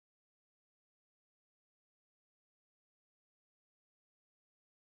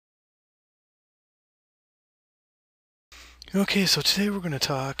Okay, so today we're going to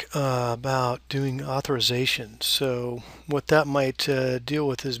talk about doing authorizations. So what that might deal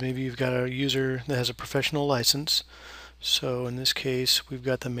with is maybe you've got a user that has a professional license. So in this case, we've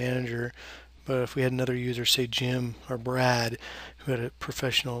got the manager, but if we had another user, say Jim or Brad, who had a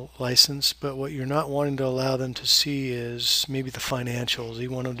professional license, but what you're not wanting to allow them to see is maybe the financials.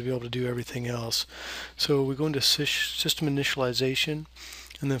 You want them to be able to do everything else. So we go into system initialization,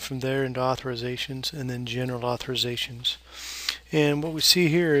 and then from there into authorizations, and then general authorizations. And what we see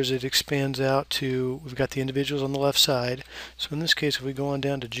here is it expands out to, we've got the individuals on the left side. So in this case, if we go on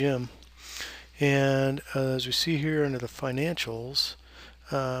down to Jim, and as we see here under the financials,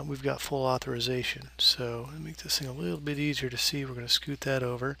 we've got full authorization. So to make this thing a little bit easier to see, we're going to scoot that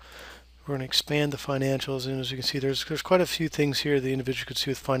over. We're going to expand the financials, and as you can see, there's quite a few things here the individual could see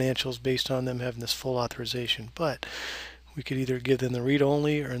with financials based on them having this full authorization. But we could either give them the read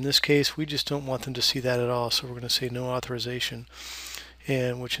only, or in this case, we just don't want them to see that at all. So we're going to say no authorization,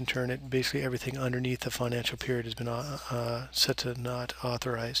 and which in turn, it basically everything underneath the financial period has been set to not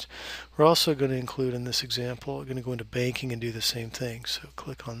authorized. We're also going to include in this example, we're going to go into banking and do the same thing. So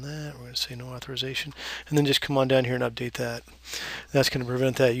click on that. We're going to say no authorization, and then just come on down here and update that. That's going to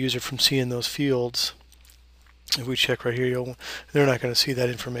prevent that user from seeing those fields. If we check right here, they're not going to see that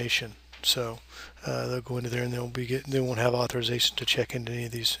information. So they'll go into there and they won't have authorization to check into any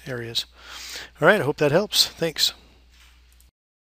of these areas. All right, I hope that helps. Thanks.